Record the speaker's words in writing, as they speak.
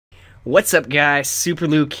What's up, guys? Super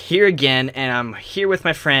Luke here again, and I'm here with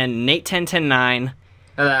my friend Nate10109.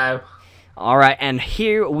 Hello. Alright, and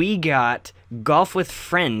here we got Golf with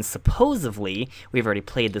Friends. Supposedly, we've already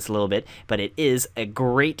played this a little bit, but it is a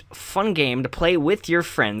great, fun game to play with your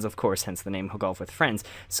friends, of course, hence the name Golf with Friends.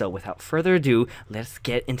 So without further ado, let's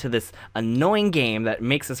get into this annoying game that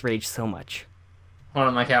makes us rage so much. Hold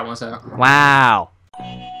on, my cat wants out. Wow.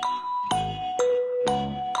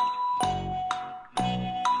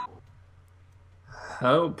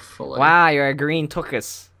 Hopefully. Wow, you're a green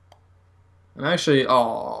tuchus. I'm actually.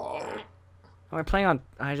 Oh. We're playing on.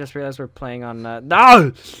 I just realized we're playing on.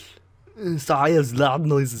 No! Sorry, it's loud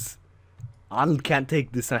noises. I can't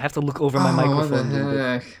take this. I have to look over my microphone. What the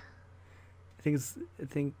heck? I think it's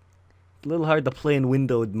a little hard to play in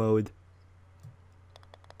windowed mode.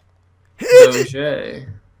 Doge.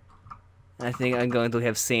 I think I'm going to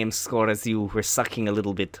have same score as you. We're sucking a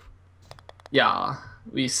little bit. Yeah,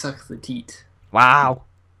 we suck the teat. Wow.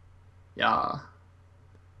 Yeah. All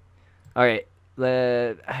right.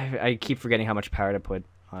 I keep forgetting how much power to put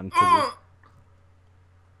on. I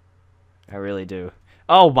really do.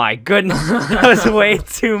 Oh my goodness, that was way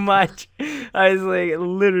too much. I was like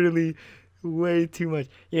literally way too much.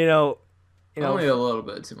 You know. Only a little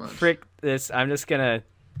bit too much. Frick this. I'm just gonna.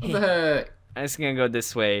 What the heck? I'm just gonna go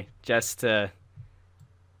this way, just to,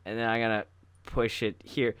 and then I'm gonna push it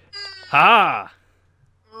here. Ha!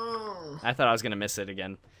 I thought I was gonna miss it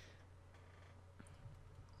again.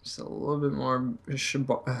 Just a little bit more. I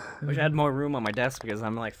wish I had more room on my desk because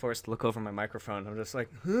I'm like forced to look over my microphone. I'm just like,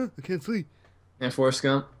 huh? I can't see. And Forrest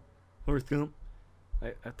Gump. Forrest Gump.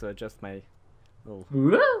 I have to adjust my little.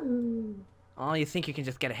 Woo! Oh, you think you can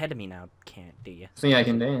just get ahead of me now? Can't, do you? I think I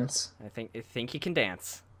can dance. I think you can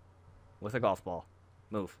dance with a golf ball.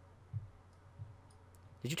 Move.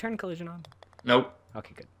 Did you turn collision on? Nope.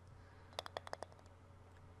 Okay, good.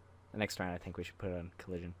 The next round, I think we should put it on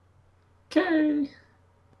collision. Okay.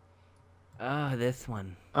 Oh, this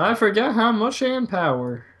one. I forgot how much I am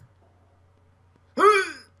power.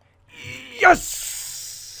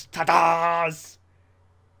 Yes! Ta-da's!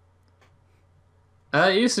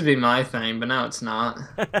 It used to be my thing, but now it's not.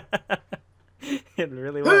 It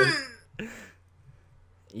really was.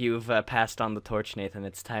 You've passed on the torch, Nathan.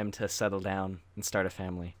 It's time to settle down and start a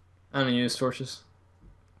family. I don't use torches.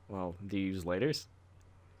 Well, do you use lighters?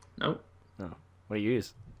 Nope. No. What do you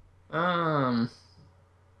use?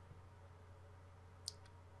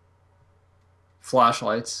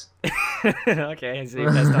 Flashlights. Okay, so you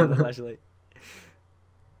passed on the flashlight.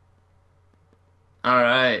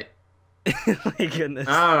 Alright. My goodness.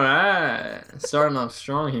 Alright. Starting off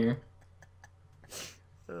strong here.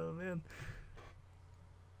 Oh, man.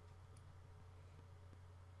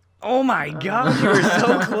 Oh my god, you were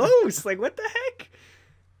so close! Like, what the heck?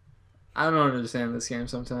 I don't understand this game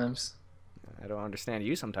sometimes. I don't understand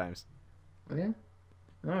you sometimes. Okay.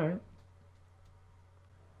 Alright.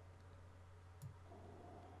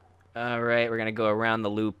 Alright, we're gonna go around the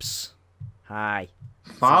loops. Hi.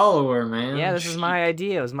 Follower, man. Yeah, this is my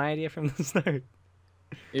idea. It was my idea from the start.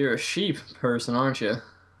 You're a sheep person, aren't you?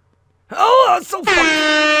 Oh, that's so funny!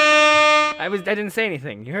 I didn't say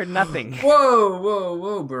anything. You heard nothing. Whoa, whoa,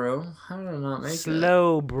 whoa, bro. How did I not make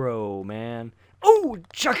Slow, bro, man. Oh,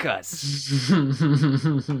 chuck us!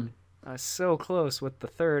 I was so close with the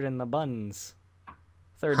third and the buns.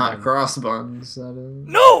 Third Hot bun. cross buns, that is.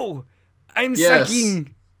 No! I'm Yes.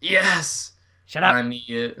 sucking! Yes! Shut up! I need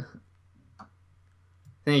it.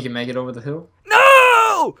 Think you can make it over the hill?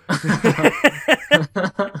 No!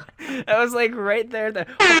 I was like right there.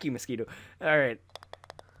 Fuck you, mosquito. Alright.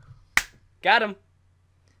 Got him.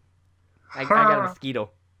 I got a mosquito.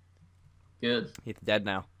 Good. He's dead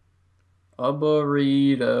now. A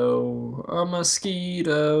burrito. A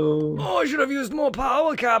mosquito. Oh, I should have used more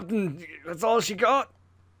power, Captain. That's all she got.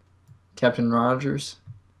 Captain Rogers.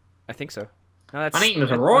 I think so. No, that's. I mean,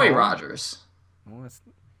 Roy Rogers. Oh, it's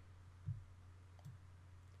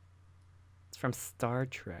from Star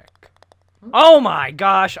Trek. Oh my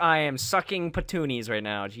gosh, I am sucking petunias right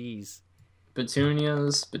now. Jeez.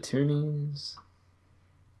 Petunias. Petunias.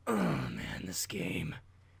 Oh man, this game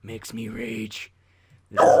makes me rage.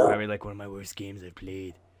 This is probably like one of my worst games I've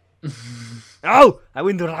played. Oh! I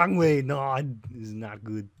went the wrong way. No, this is not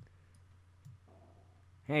good.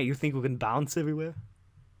 Hey, you think we can bounce everywhere?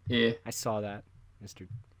 Yeah. I saw that, Mr.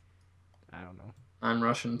 I don't know. I'm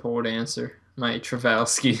Russian pole dancer. My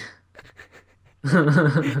Travalsky.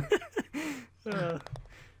 Kind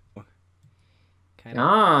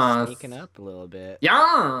Yeah. of sneaking up a little bit.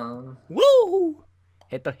 Yeah. Woo!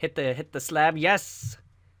 Hit the slab. Yes,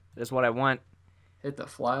 that's what I want. Hit the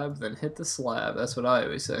flab, then hit the slab. That's what I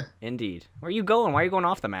always say. Indeed. Where are you going? Why are you going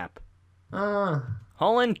off the map?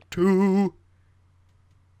 Hole in 2.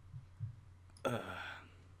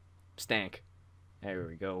 Stank. There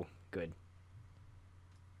we go. Good.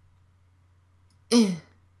 Eh.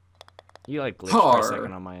 You like glitched for a Par.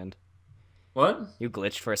 second on my end. What? You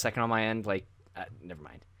glitched for a second on my end. Like, never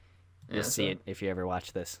mind. You'll Yeah, see so- it if you ever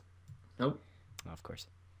watch this. Nope. Oh, of course.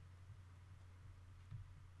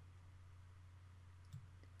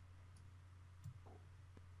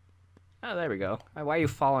 Oh, there we go. Why are you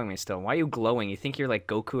following me still? Why are you glowing? You think you're like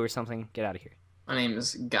Goku or something? Get out of here. My name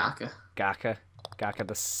is Gaka. Gaka. Gaka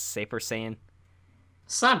the Saper Saiyan.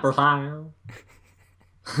 Cyberfile.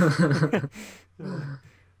 I'm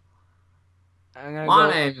gonna My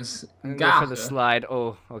go, name's I'm gonna go for Gaka. the slide.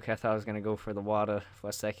 Oh, okay. I thought I was gonna go for the water for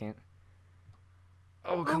a second.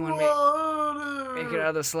 Oh, come on, make it out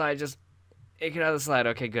of the slide. Just make it out of the slide.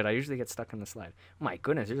 Okay, good. I usually get stuck in the slide. Oh my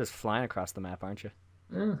goodness, you're just flying across the map, aren't you?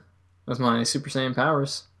 Yeah. With my Super Saiyan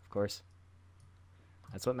powers. Of course.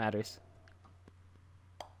 That's what matters.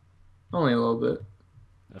 Only a little bit.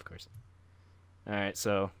 Of course. All right.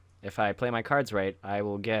 So if I play my cards right, I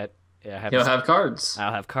will get. You'll have cards.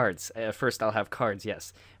 I'll have cards. First, I'll have cards.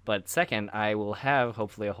 Yes. But second, I will have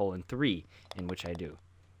hopefully a hole in 3, in which I do.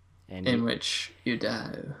 And In which you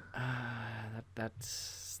die. that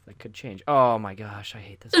could change. Oh my gosh, I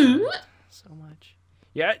hate this one so much.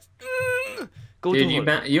 Yeah. Go Dude, to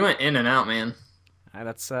you went in and out, man.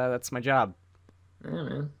 That's my job. Yeah,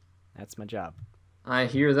 man. That's my job. I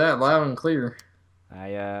hear that loud and clear.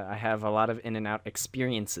 I have a lot of in and out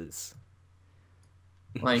experiences.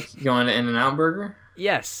 Like going to In-N-Out Burger?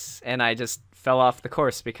 Yes, and I just fell off the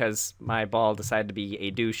course because my ball decided to be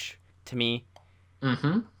a douche to me.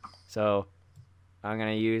 Mm-hmm. So I'm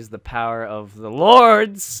gonna use the power of the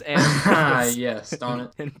lords and Yes, darn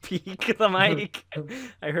it. and peek the mic.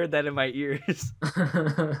 I heard that in my ears.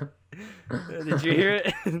 Did you hear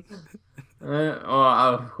it?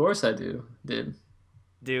 Of course I do. Did.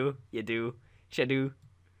 Do you do? Shadu.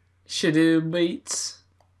 Shadoo beats.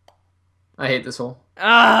 I hate this hole.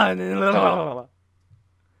 Ah!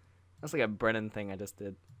 That's like a Brennan thing I just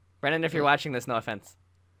did. Brennan, if you're watching this, no offense.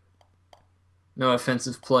 No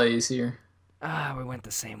offensive plays here. Ah, we went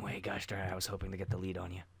the same way. Gosh darn it, I was hoping to get the lead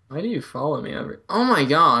on you. Why do you follow me over? Oh my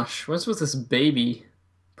gosh, what's with this baby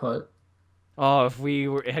putt? Oh, if we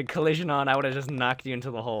had collision on, I would have just knocked you into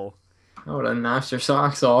the hole. I would have knocked your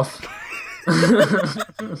socks off. I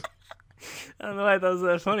don't know why I thought it was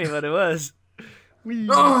that funny, but it was. Whee.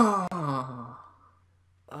 Oh!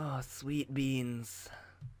 Oh, sweet beans.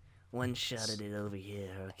 One shot at it over here.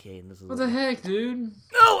 Okay, and this is What the heck, dude?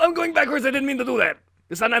 No, I'm going backwards. I didn't mean to do that.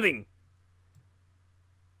 It's not nothing.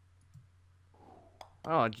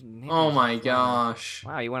 Oh, Oh my gosh.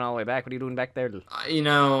 Wow, you went all the way back. What are you doing back there? You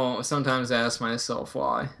know, sometimes I ask myself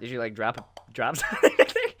why. Did you like drop something?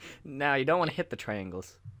 No, you don't want to hit the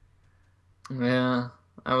triangles. Yeah,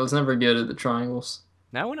 I was never good at the triangles.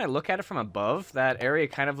 Now when I look at it from above, that area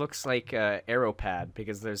kind of looks like arrow pad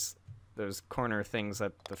because there's corner things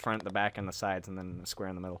at the front, the back, and the sides, and then a square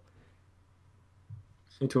in the middle.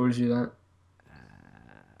 Who told you that?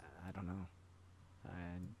 I don't know.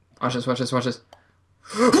 Watch this, watch this, watch this.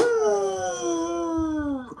 That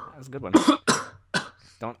was a good one.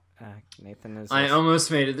 Don't, Nathan is... I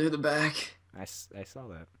almost made it through the back. I saw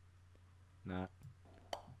that. Not.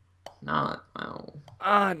 Not, well.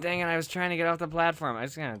 Oh, dang it, I was trying to get off the platform. I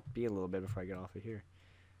was gonna be a little bit before I get off of here.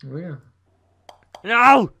 Oh, yeah.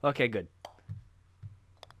 No! Okay, good.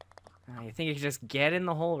 You think you can just get in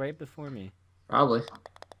the hole right before me? Probably.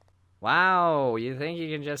 Wow, you think you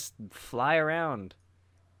can just fly around?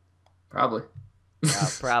 Probably.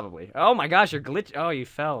 Probably. Oh my gosh, you're glitch. Oh, you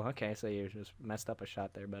fell. Okay, so you just messed up a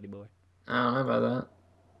shot there, buddy boy. I don't know about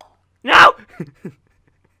No!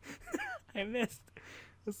 I missed.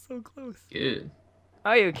 It was so close. that. Good.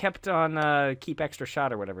 Oh, you kept on keep extra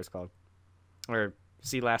shot or whatever it's called. Or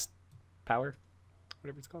see last power?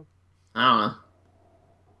 Whatever it's called. I don't know.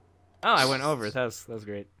 Oh, I went over. That was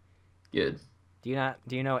great. Good. Do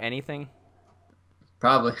you know anything?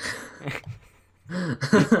 Probably.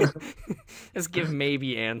 Just give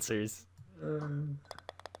maybe answers.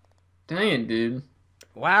 Dang it, dude.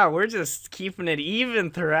 Wow, we're just keeping it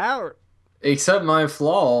even throughout. Except my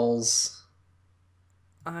flaws.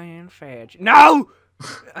 Iron Fadge. No!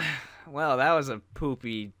 Well, that was a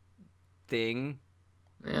poopy thing.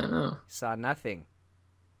 Yeah, I know. Saw nothing.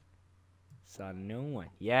 Saw no one.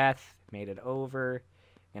 Yes, made it over.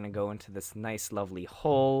 Gonna go into this nice, lovely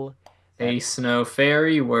hole. Hey, Snow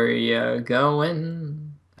Fairy, where you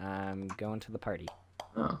going? I'm going to the party.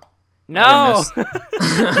 Oh. No!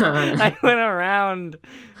 I I went around.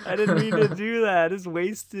 I didn't mean to do that. I just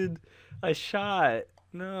wasted a shot.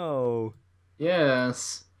 No.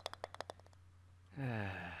 Yes. Alright,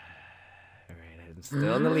 I'm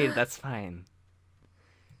still in the lead. That's fine.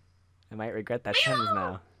 I might regret that sentence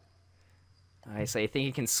now. Alright, so you think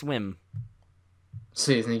you can swim?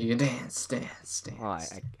 So you think you can dance, dance, dance. Well,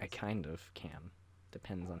 I kind of can.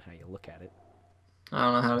 Depends on how you look at it. I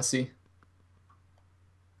don't know how to see.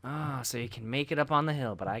 Ah, so you can make it up on the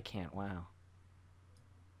hill, but I can't. Wow.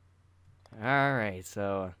 Alright,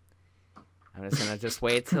 so I'm just gonna just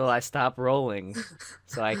wait till I stop rolling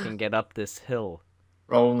so I can get up this hill.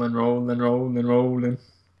 Rolling, rolling, rolling, rolling.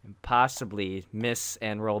 And possibly miss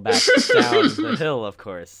and roll back down the hill, of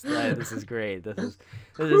course. This is great. This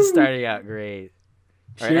is starting out great.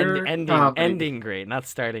 Or Pure ending great, not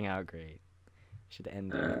starting out great. Should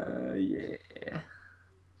end it. Yeah.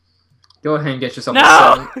 Go ahead and get yourself No!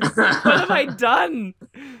 a What have I done?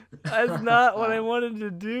 That's not what I wanted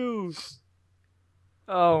to do.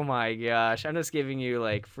 Oh my gosh. I'm just giving you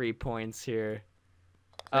like free points here.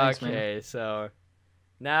 Thanks, okay, man. so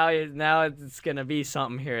now it's gonna be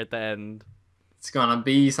something here at the end. It's gonna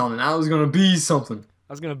be something. I was gonna be something.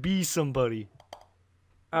 I was gonna be somebody.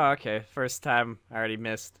 Oh, okay. First time I already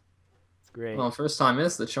missed. It's great. Well, first time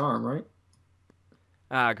is the charm, right?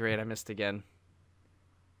 Ah, great. I missed again.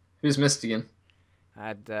 Who's missed again?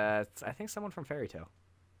 I think someone from Fairy Tale.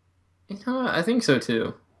 You know what? I think so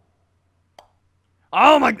too.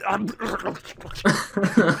 Oh my god!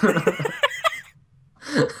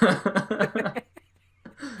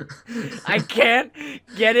 I can't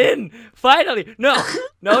get in. Finally, no,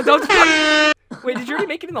 don't. Wait, did you already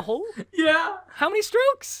make it in the hole? Yeah. How many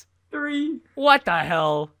strokes? 3. What the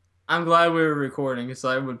hell? I'm glad we were recording because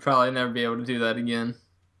I would probably never be able to do that again.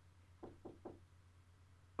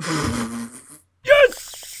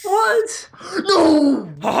 Yes! What? No!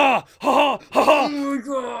 Ha ha ha ha! Oh my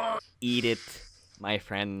god! Eat it, my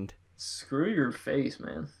friend. Screw your face,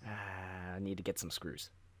 man. I need to get some screws.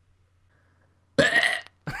 What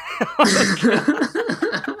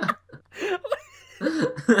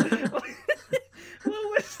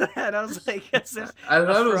was that? I was like, as if I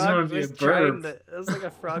thought it was frog going to be a trying burp. it was like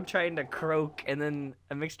a frog trying to croak, and then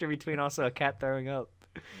a mixture between also a cat throwing up.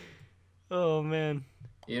 Oh man.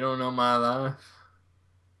 You don't know my life.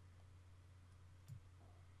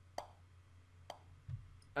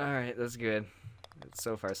 All right, that's good.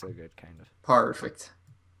 So far, so good, kind of. Perfect.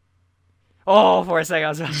 Oh, for a second, I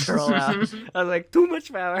was about to roll out. I was like, too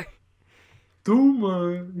much power. Too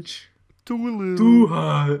much. Too little. Too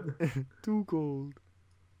hot. Too cold.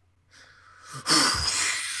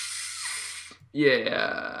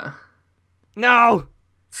 Yeah. No!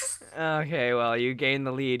 Okay, well, you gained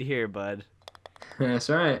the lead here, bud. That's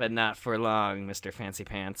right. But not for long, Mr. Fancy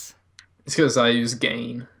Pants. It's because I use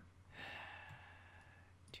gain.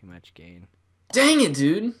 Too much gain. Dang it,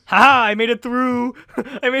 dude. Haha, I made it through!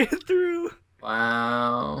 I made it through!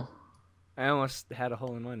 Wow. I almost had a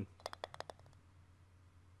hole in one.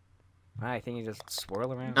 I think you just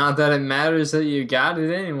swirl around. Not that it matters that you got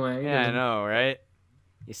it anyway. Yeah, I know, right?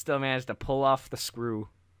 You still managed to pull off the screw.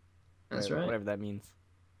 That's right. Whatever that means.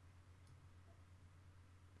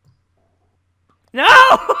 No!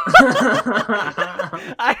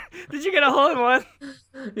 Did you get a hole in one?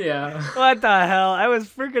 Yeah. What the hell? I was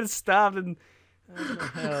freaking stopped and... What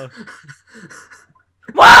the hell?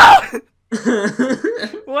 Wow!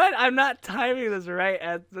 What? I'm not timing this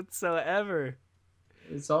right whatsoever.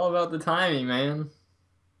 It's all about the timing, man.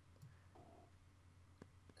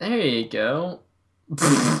 There you go.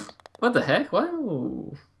 What the heck?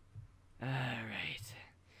 Whoa. Alright.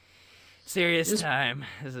 Serious time.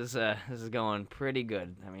 This is going pretty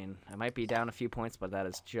good. I mean, I might be down a few points, but that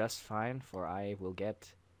is just fine, for I will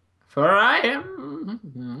get For I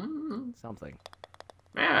am something.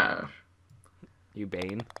 Yeah. You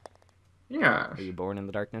Bane? Yeah. Are you born in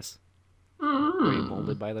the darkness? Are you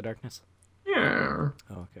molded by the darkness? Yeah.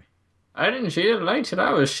 Oh, okay. I didn't see the light till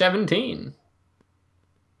I was 17.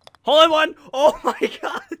 Hole in one! Oh my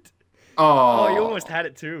god! Oh. Oh, you almost had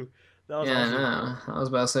it too. That was Yeah, awesome. no. I was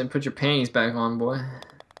about to say, put your panties back on, boy.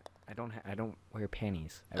 I don't wear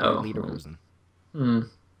panties. I wear lederhosen. Hmm.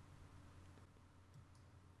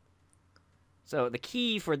 So the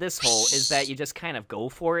key for this hole is that you just kind of go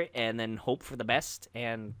for it and then hope for the best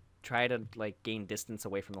and try to like gain distance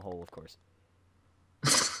away from the hole, of course.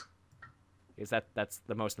 Because that's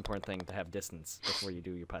the most important thing, to have distance before you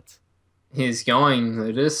do your putts. He's going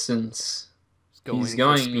the distance. He's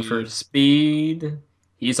going for speed. speed.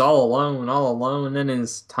 He's all alone in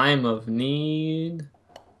his time of need.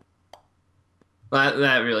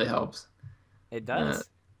 That really helps. It does.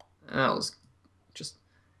 That was just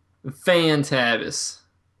fantabulous.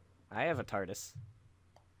 I have a TARDIS.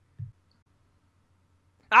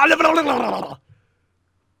 Ha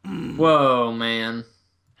Whoa, man.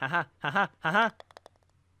 ha ha ha.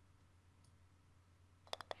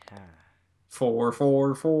 4,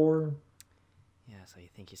 4, 4. Yeah, so you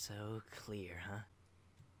think you're so clear, huh?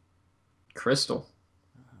 Crystal.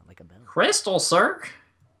 Like a bell. Crystal, sir.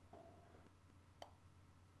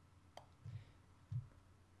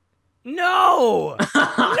 No!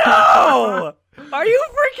 No! Are you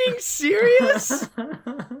freaking serious?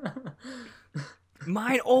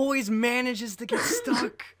 Mine always manages to get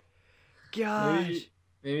stuck. Gosh.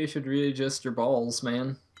 Maybe you should readjust your balls,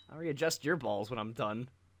 man. I'll readjust your balls when I'm done.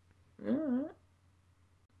 Alright.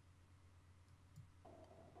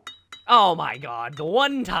 Oh my god, the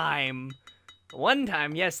one time. The one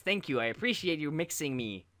time, yes, thank you. I appreciate you mixing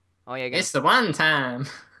me. Oh yeah, It's the one time.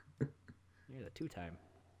 You're the two time.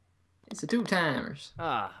 It's the two timers.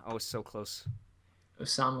 Ah, oh, so close.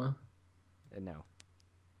 Osama. No.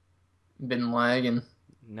 Been lagging.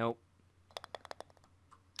 Nope.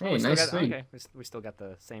 Hey, nice sweep. Okay, we still got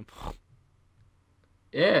the same.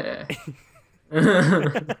 Yeah.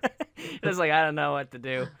 It's like, I don't know what to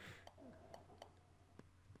do.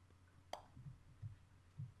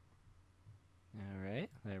 Alright,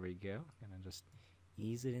 there we go. Gonna just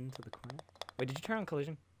ease it into the corner. Wait, did you turn on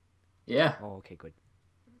collision? Yeah. Oh, okay, good.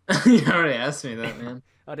 You already asked me that, man.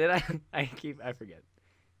 Oh, did I? I forget.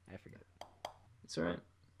 I forget. It's alright.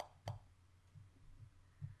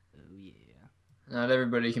 Oh, yeah. Not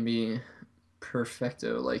everybody can be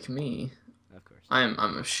perfecto like me. Of course. I'm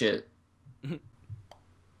a shit.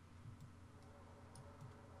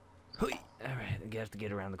 Alright, I have to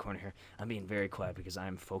get around the corner here. I'm being very quiet because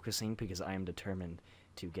I'm focusing because I am determined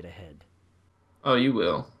to get ahead. Oh, you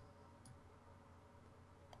will.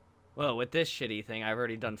 Well, with this shitty thing, I've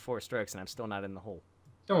already done 4 strokes and I'm still not in the hole.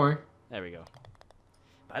 Don't worry. There we go.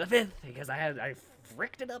 By the 5th, because I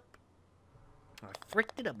fricked it up. I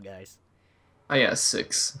fricked it up, guys. I got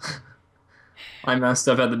 6. I messed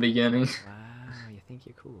up at the beginning. Wow, you think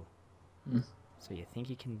you're cool. Mm. So you think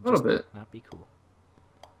you can A little bit. not be cool.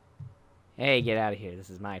 Hey, get out of here. This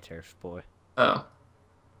is my turf, boy. Oh.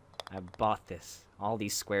 I bought this. All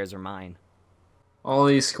these squares are mine. All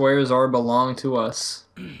these squares belong to us.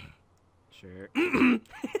 Sure.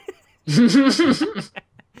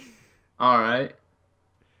 Alright.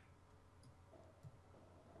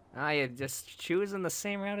 Ah, you're just choosing the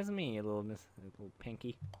same route as me, you little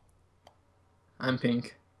pinky. I'm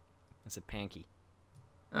pink. I said panky.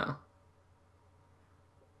 Oh.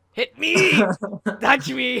 Hit me! Touch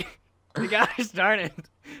me! Gosh darn it.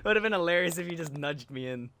 It would have been hilarious if you just nudged me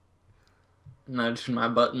in. Nudge my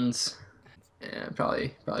buttons. Yeah,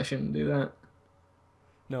 probably shouldn't do that.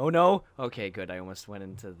 No, no. Okay, good. I almost went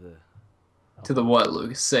into the... To the what,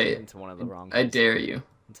 Lucas? Say it. Into one of the wrong I holes. dare you.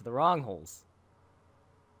 Into the wrong holes.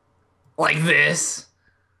 Like this?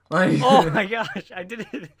 Like Oh my gosh, I did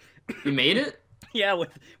it. You made it? Yeah,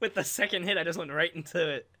 with the second hit, I just went right into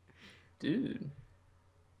it. Dude.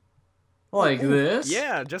 Like this?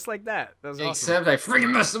 Yeah, just like that. That was awesome. Except I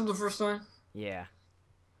freaking messed up the first time. Yeah.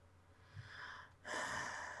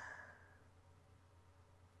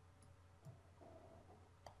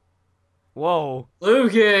 Whoa.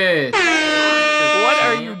 Lucas! What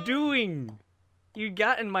are you doing? You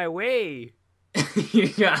got in my way. You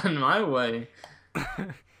got in my way.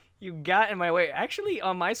 You got in my way. Actually,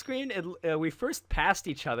 on my screen, we first passed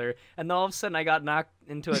each other, and then all of a sudden I got knocked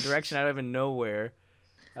into a direction I don't even know where.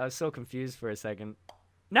 I was so confused for a second.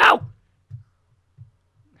 No!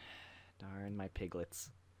 Darn my piglets.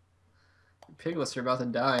 Piglets are about to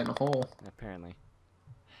die in a hole. Apparently.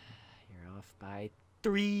 You're off by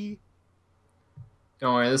 3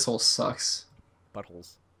 Don't worry, this hole sucks.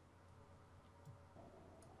 buttholes.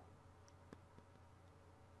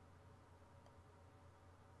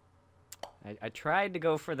 I tried to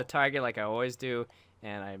go for the target like I always do,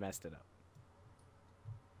 and I messed it up.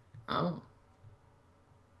 Oh.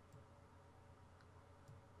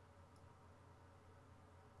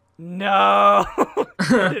 No!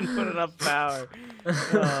 I didn't put enough power.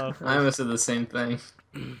 Oh, I almost did the same thing.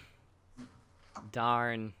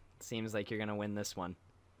 darn. Seems like you're going to win this one.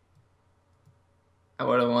 I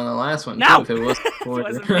would have won the last one No! too if it wasn't I for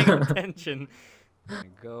wasn't paying attention. I'm gonna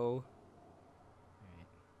go. Alright.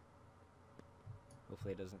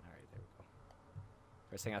 Hopefully it doesn't. Alright, there we go.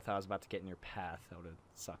 First thing I thought I was about to get in your path. That would have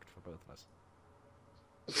sucked for both of us.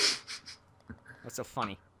 What's so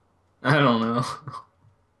funny? I don't know.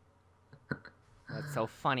 What's so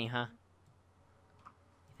funny, huh?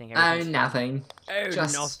 You think Oh, everything's nothing. Oh,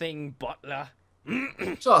 just- nothing, butler.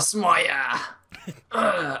 Just my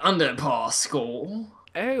under par score.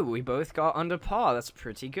 Oh, we both got under par. That's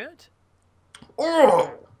pretty good.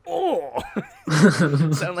 Oh, Oh!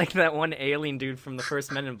 Sound like that one alien dude from the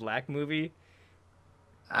first Men in Black movie.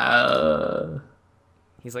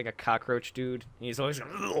 He's like a cockroach dude. He's always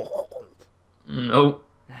Nope.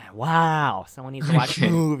 wow. Someone needs to watch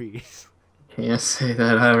movies. Can't say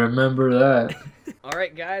that I remember that.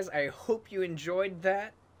 Alright guys, I hope you enjoyed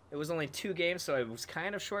that. It was only 2 games, so it was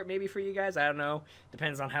kind of short maybe for you guys. I don't know.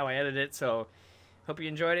 Depends on how I edit it, so hope you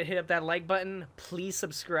enjoyed it. Hit up that like button. Please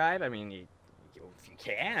subscribe. I mean, if you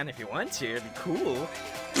can, if you want to, it'd be cool.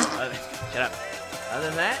 Shut up. Other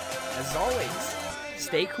than that, as always,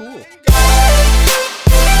 stay cool.